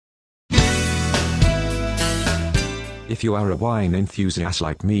If you are a wine enthusiast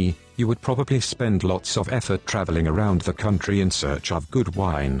like me, you would probably spend lots of effort traveling around the country in search of good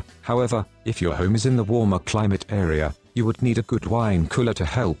wine. However, if your home is in the warmer climate area, you would need a good wine cooler to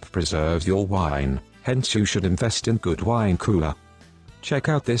help preserve your wine. Hence you should invest in good wine cooler. Check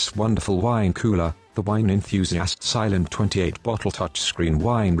out this wonderful wine cooler, the Wine Enthusiast Silent 28-bottle touchscreen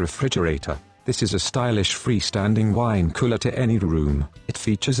wine refrigerator. This is a stylish freestanding wine cooler to any room. It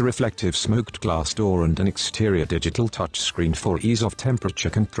features a reflective smoked glass door and an exterior digital touchscreen for ease of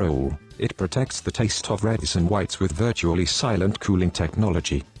temperature control. It protects the taste of reds and whites with virtually silent cooling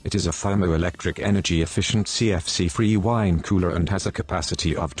technology. It is a thermoelectric energy-efficient CFC-free wine cooler and has a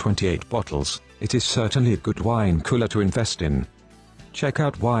capacity of 28 bottles. It is certainly a good wine cooler to invest in. Check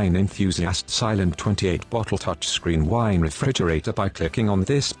out Wine Enthusiast Silent 28-bottle touchscreen wine refrigerator by clicking on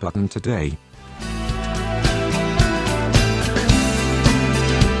this button today.